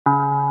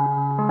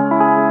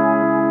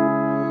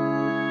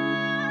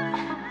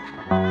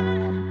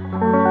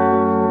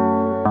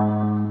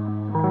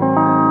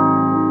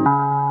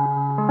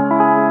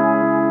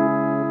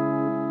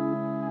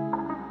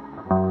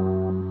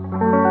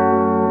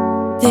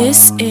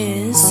This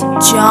is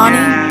Johnny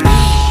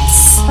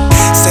Beats.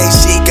 Say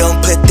she gon'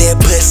 put that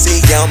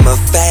pussy on my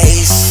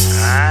face.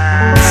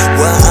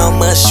 Well,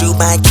 I'ma shoot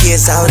my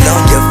kids out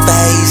on your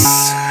face.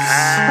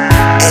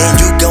 And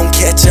you gon'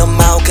 catch them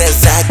out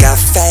cause I got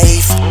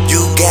faith.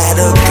 You got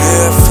a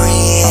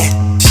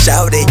girlfriend,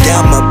 shout it,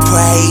 I'ma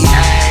pray.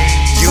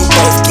 You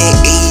both can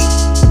eat,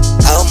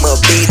 I'ma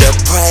be the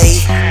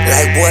prey.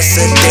 Like what's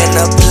a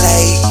dinner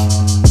plate?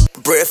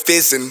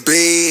 Breakfast in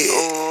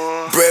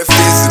bed,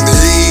 breakfast in the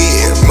head.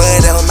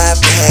 Mud on my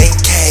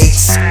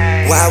pancakes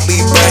while we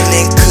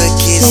burning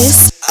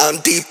cookies. I'm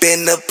deep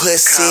in the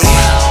pussy,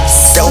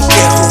 don't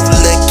care who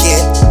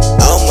looking.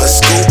 I'm a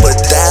scuba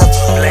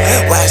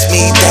diver, watch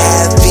me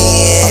dive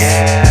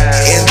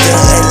in the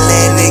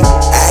Atlantic.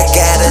 I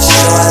got a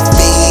short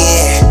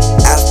fin.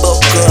 I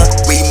fuck her,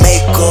 we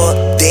make up,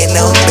 then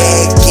I'm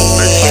back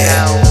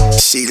in.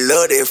 She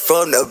loaded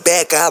from the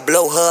back, I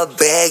blow her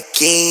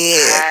back in.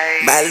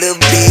 My little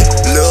bit,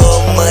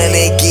 little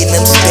money, get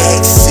them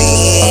stacks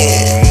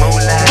in.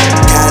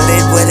 Call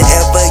it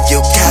whatever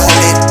you call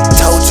it.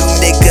 Told you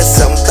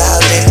niggas I'm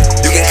ballin'.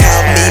 You can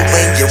call me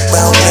when you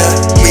wanna.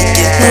 We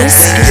can both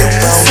see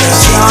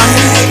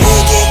you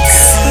wanna.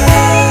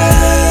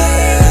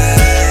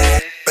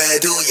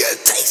 But do you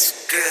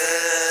taste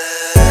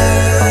good?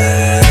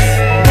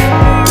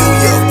 Do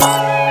you fuck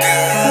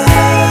good?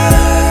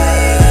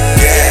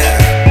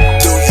 Yeah.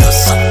 Do you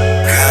suck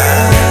good?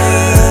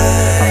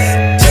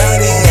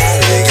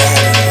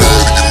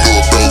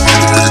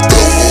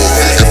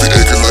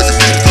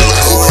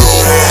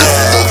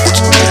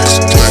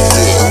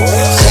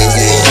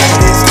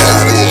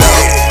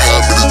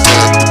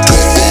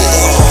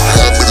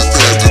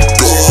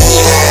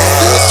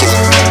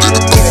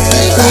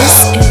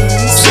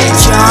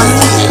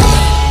 Johnny,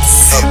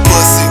 I got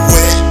pussy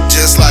wet,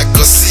 just like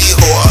a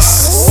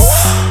seahorse.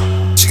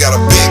 She got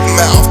a big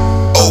mouth,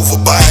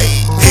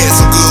 overbite. Head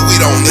so good we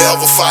don't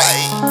never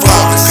fight.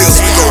 Poppin' pills,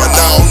 we going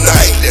all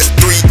night. That's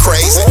 3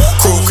 crazy.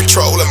 Crew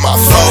controlling my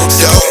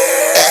photo.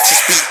 Action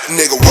speak,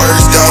 nigga,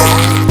 words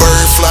don't.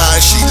 Bird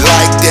flying, she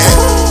like that.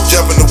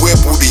 Jump in the whip,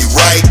 we'll be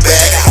right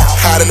back.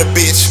 Hot in the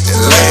bitch,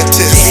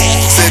 Atlantis.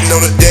 Sitting on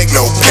the deck,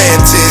 no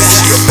panties.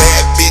 She a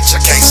bad bitch, I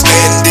can't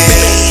stand it.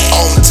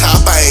 On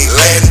top, I ain't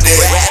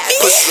landing.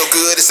 Pussy so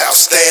good, it's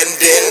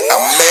outstanding.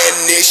 I'm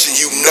manish and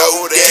you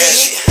know that.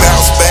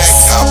 Bounce back,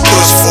 I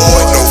push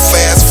forward, no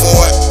fast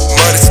forward.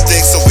 Money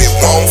stick so it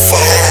won't fall.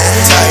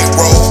 Tight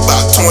roll.